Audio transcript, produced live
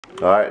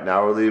Alright,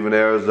 now we're leaving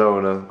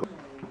Arizona.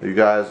 You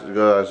guys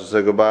should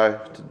say goodbye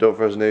to Dope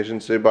Fresh Nation.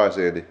 Say bye,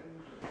 Sandy.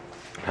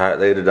 Alright,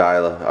 later,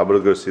 Dyla. I'm gonna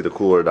go see the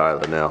cooler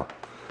Dyla now.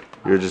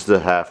 You're just a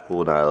half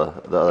cool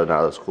Nyla. The other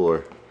Nyla's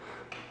cooler.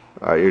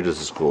 Alright, you're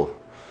just as cool.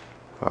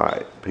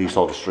 Alright, peace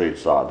on the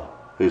streets, son.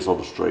 Peace on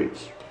the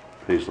streets.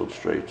 Peace on the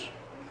streets.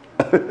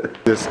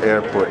 This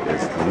airport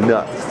is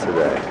nuts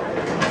today.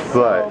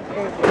 But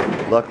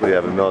luckily I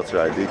have a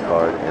military ID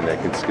card and I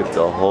can skip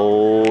the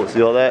whole,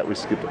 see all that? We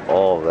skipped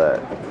all of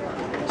that.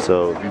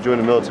 So if you join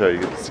the military,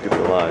 you get to skip the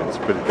line. It's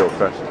pretty dope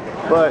fresh.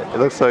 But it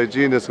looks like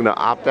Gina's gonna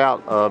opt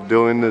out of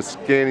doing the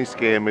scanny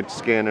scam with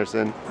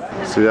Scannerson.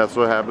 See, that's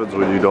what happens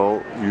when you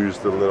don't use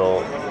the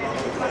little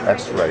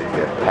X-ray. You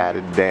get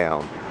patted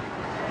down.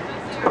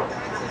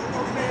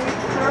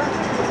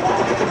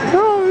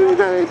 Oh, you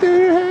got anything in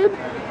your head?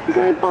 You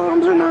got any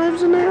bombs or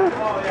knives in there?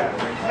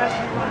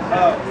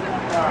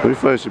 Let me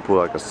find she pull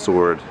like a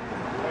sword.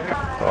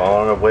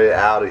 On our way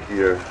out of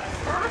here.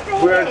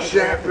 We're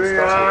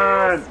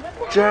champion!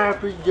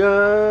 Champion!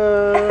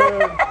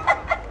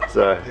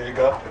 Sorry. Here you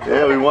go.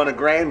 Yeah, we won a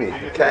Grammy.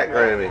 A cat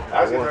Grammy.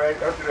 I was going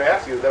to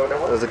ask you, is that what that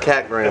was? It was a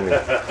cat Grammy.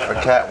 Our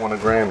cat won a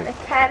Grammy.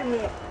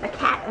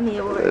 Academy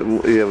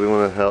Awards. Yeah, we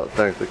want to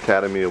thank the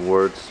Academy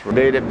Awards. We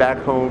made it back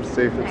home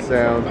safe and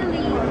sound.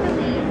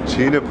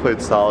 Gina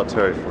played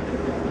solitary for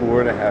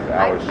 4.5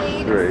 hours straight.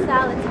 I played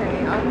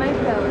solitary on my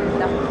phone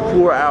the whole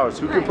 4 hours.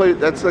 Who can play?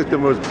 That's like the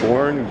most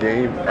boring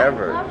game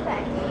ever. I love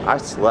that game. I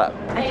slept.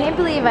 I can't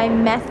believe I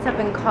messed up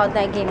and called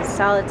that game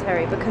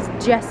solitary because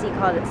Jesse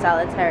called it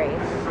solitary.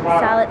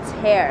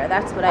 Solitaire,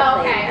 that's what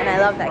I played, and I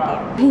love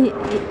that game.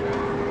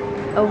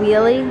 A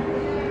wheelie?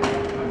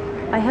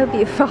 I hope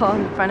you fall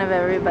in front of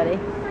everybody.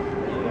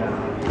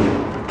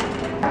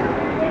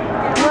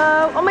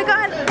 Whoa, oh my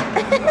god!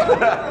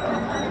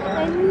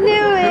 I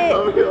knew it!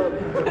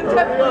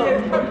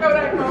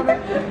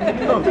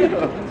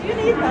 Do you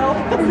need help?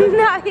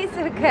 No, he's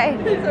okay.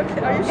 He's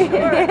okay. Are you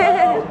sure?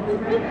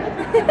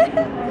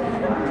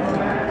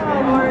 Oh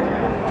Lord.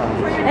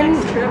 For your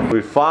next trip.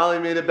 We finally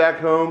made it back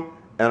home,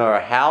 and our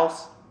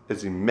house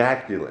is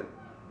immaculate.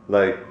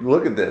 Like,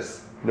 look at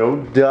this. No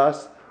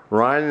dust.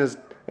 Ryan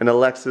and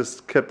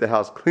Alexis kept the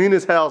house clean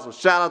as hell, so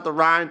shout out to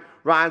Ryan.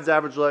 Ryan's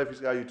Average Life.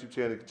 He's got a YouTube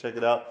channel. You can check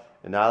it out.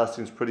 And Nyla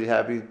seems pretty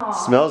happy.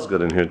 Smells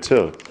good in here,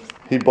 too.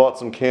 He bought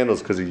some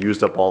candles because he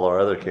used up all our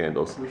other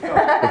candles.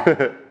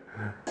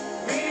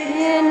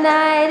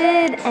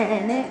 United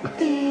and it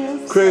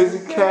feels Crazy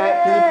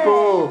cat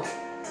people.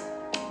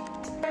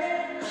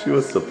 She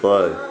wants to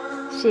play.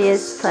 She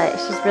is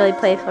she's really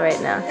playful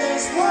right now.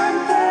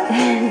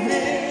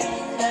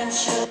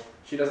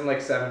 She doesn't like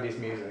 70s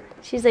music.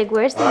 She's like,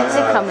 where's the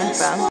music coming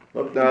from?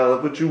 Look now,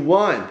 look what you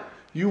won.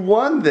 You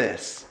won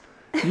this.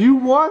 You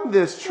won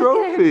this Look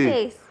at her trophy.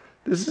 face.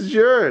 This is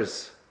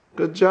yours.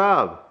 Good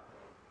job.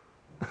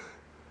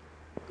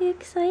 You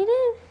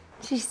excited?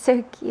 She's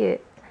so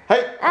cute.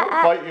 Hey, don't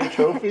fight your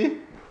trophy.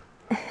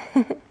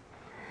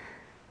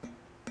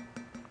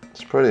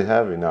 It's pretty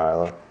heavy,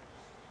 Nyla.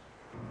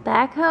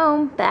 Back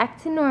home,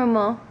 back to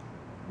normal.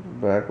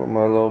 Back with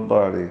my little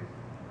buddy.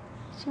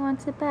 She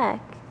wants it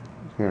back.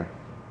 Here.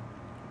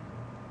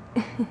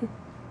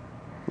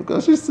 Look how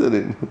she's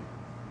sitting.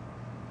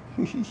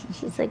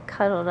 She's like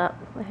cuddled up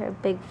with her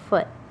big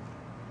foot.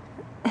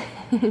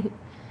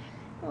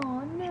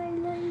 Oh,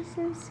 Nyla, you're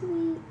so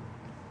sweet.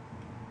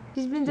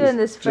 She's been doing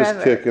this forever.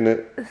 Just kicking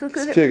it. Look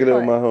Just at kicking it her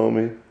with my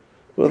homie.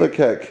 What other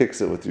cat kicks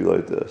it with you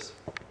like this?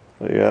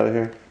 Are you out of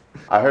here?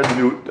 I heard the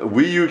new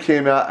Wii U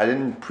came out. I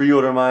didn't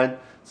pre-order mine.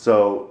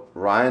 So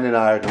Ryan and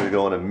I are going to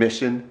go on a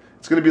mission.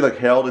 It's going to be like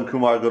Harold and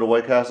Kumar go to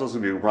White Castle. It's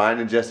going to be Ryan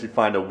and Jesse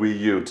find a Wii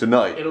U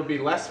tonight. It'll be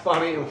less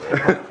funny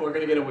if we're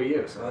going to get a Wii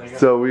U. So, there you go.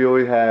 So we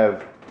only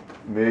have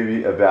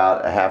maybe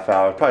about a half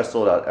hour. Probably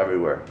sold out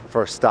everywhere.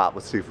 First stop.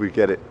 Let's see if we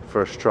get it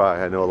first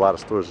try. I know a lot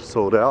of stores are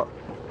sold out.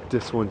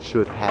 This one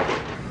should have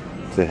it.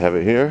 They have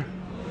it here.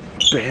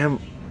 Bam.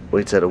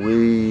 Waits at a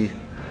Wii.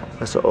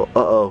 That's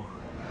uh-oh.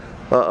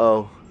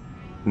 Uh-oh.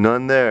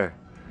 None there.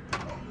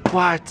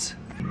 What?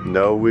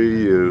 No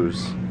Wii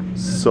U's.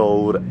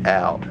 Sold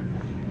out.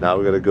 Now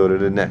we gotta go to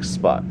the next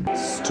spot.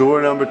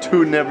 Store number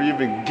 2 never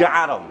even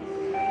got them.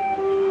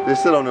 They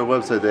said on their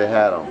website they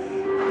had them.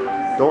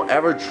 Don't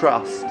ever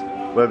trust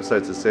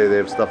websites that say they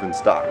have stuff in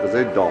stock, because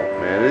they don't,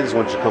 man. They just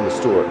want you to come to the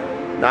store.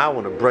 Now I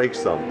want to break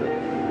something.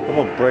 I'm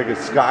gonna break a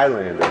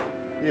Skylander.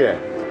 Yeah.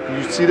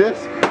 You see this?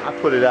 I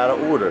put it out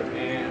of order.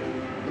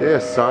 Yeah,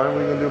 son,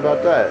 what are you gonna do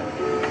about that?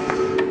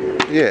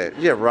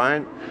 Yeah,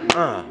 Ryan.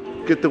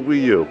 Get the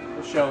Wii U.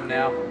 We'll show them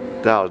now.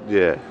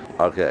 Yeah.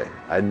 Okay.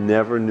 I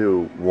never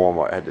knew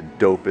Walmart had the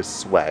dopest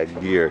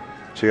swag gear.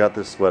 Check out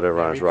this sweater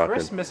Ryan's Merry rocking.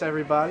 Christmas,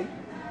 everybody.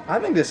 I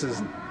think this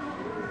is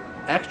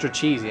extra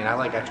cheesy, and I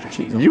like extra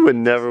cheesy. You would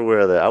never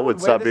wear that. I would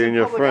stop being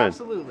your friend.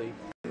 Absolutely.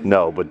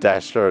 No, but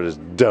that shirt is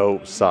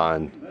dope,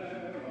 son.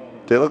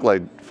 They look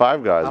like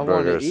Five Guys I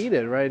burgers. want to eat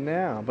it right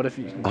now, but if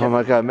you. Oh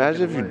my God!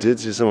 Imagine if you did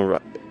see someone.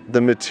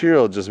 the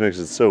material just makes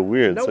it so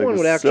weird. No it's like one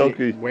would silky.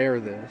 actually wear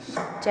this.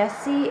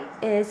 Jesse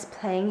is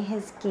playing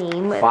his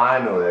game with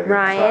Finally, I get to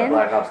try Ryan.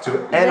 Black Ops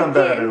 2, and I'm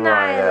better than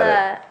Ryan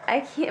at it. I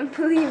can't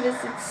believe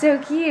this. It's so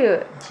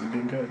cute. She's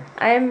been good.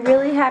 I am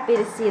really happy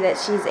to see that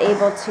she's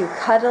able to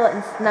cuddle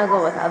and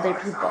snuggle with other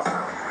people.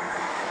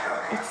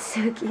 It's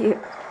so cute.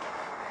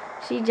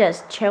 She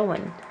just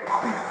chilling.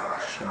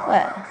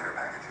 What?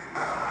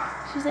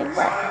 She's like,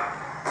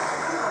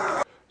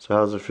 what? So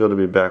how does it feel to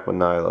be back with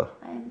Nyla?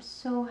 I'm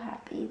so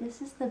happy.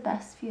 This is the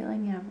best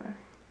feeling ever.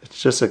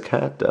 It's just a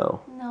cat,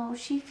 though. No,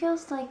 she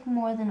feels like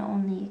more than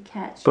only a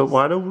cat. But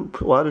why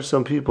do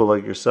some people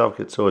like yourself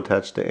get so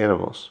attached to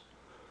animals?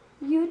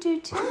 You do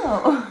too.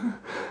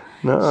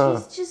 No.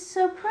 She's just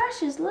so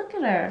precious. Look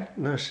at her.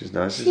 No, she's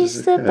not. She's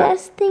just the a cat.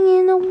 best thing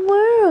in the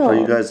world. Oh,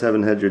 you guys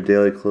haven't had your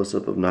daily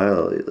close-up of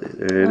Nyla lately.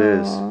 There it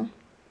is. Aw.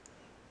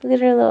 Look at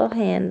her little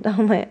hand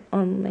on my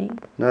arm.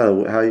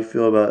 Nyla, how you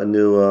feel about a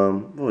new,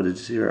 oh, did you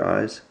see her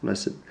eyes? When I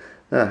said,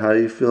 Nyla, how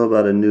do you feel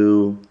about a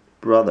new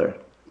brother?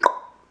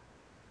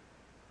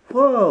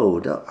 Whoa,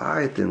 the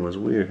eye thing was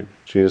weird.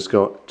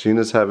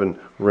 Gina's having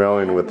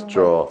railing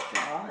withdrawal.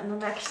 And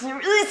I'm actually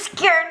really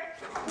scared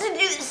to do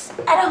this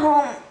at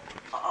home.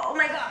 Oh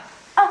my god.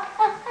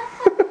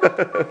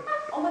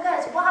 Oh my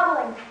god, it's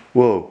wobbling.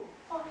 Whoa.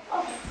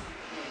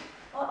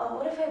 Uh-oh,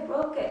 what if I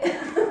broke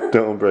it?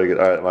 Don't break it.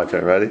 All right, my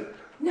turn. Ready?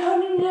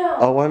 No.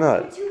 Oh, why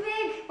not? You're too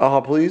big.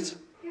 Oh, please?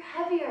 You're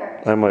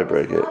heavier. I might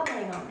break it. It's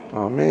wobbling on me.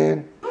 Oh,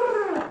 man.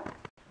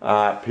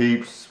 Alright,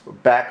 peeps. We're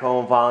back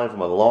home finally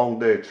from a long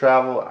day of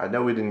travel. I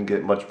know we didn't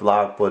get much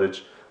vlog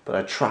footage, but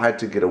I tried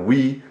to get a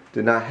Wii.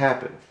 Did not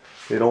happen.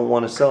 They don't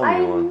want to sell me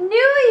I one.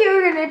 knew you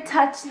were going to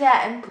touch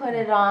that and put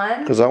it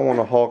on. Because I want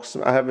to Hulk.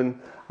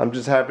 I'm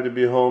just happy to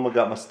be home. I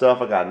got my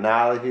stuff. I got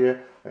Nyla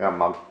here. I got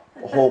my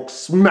Hulk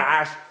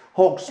smash.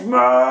 Hulk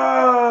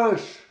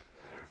smash!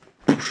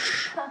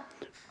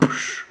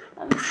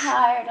 I'm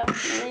tired. I'm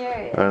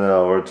delirious. I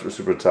know, we're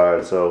super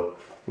tired. So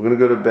we're going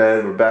to go to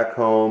bed. We're back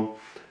home.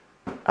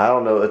 I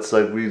don't know. It's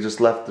like we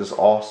just left this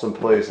awesome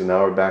place and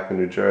now we're back in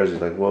New Jersey.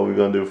 Like, what are we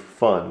going to do for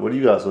fun? What do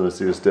you guys want to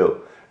see us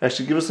do?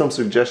 Actually, give us some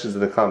suggestions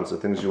in the comments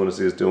of things you want to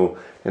see us do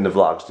in the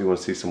vlogs. Do you want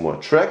to see some more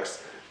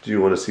tricks? Do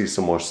you want to see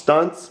some more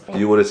stunts? Do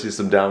you want to see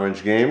some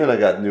downrange gaming? I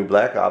got new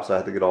Black Ops, so I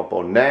have to get up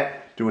on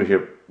that. Do you want to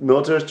hear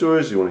military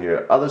stories? Do you want to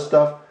hear other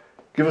stuff?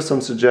 Give us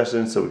some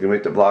suggestions so we can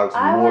make the vlogs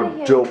more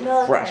dope,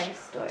 fresh,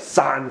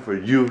 signed for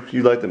you.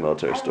 You like the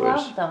military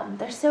stories. I love them.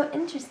 They're so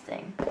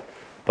interesting.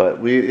 But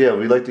we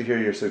like to hear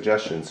your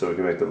suggestions so we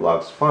can make the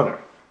vlogs funner,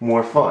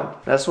 more fun.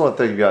 I just want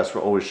to thank you guys for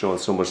always showing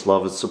so much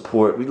love and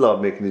support. We love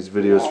making these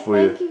videos for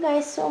you. Thank you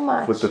guys so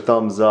much. With the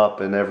thumbs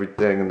up and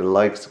everything and the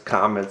likes, the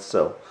comments.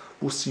 So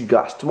we'll see you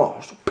guys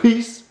tomorrow. So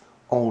peace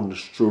on the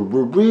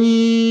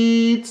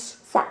streets.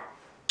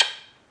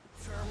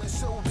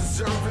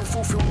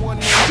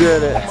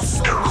 Did it.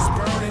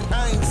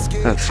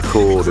 That's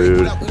cool,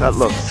 dude. That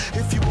looks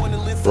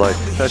like,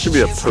 that should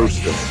be a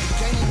poster.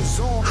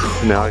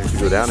 Now I get to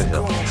go down a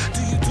hill.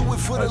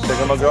 Alright, check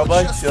out my girl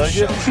bike. You like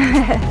it?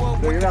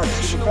 Go, you're not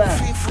super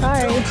fast.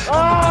 Sorry.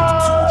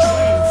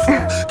 Oh!